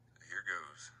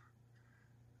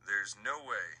There's no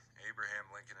way Abraham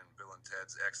Lincoln and Bill and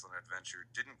Ted's Excellent Adventure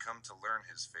didn't come to learn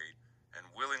his fate and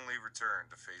willingly return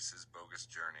to face his bogus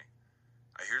journey.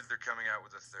 I hear they're coming out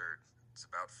with a third. It's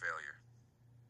about failure.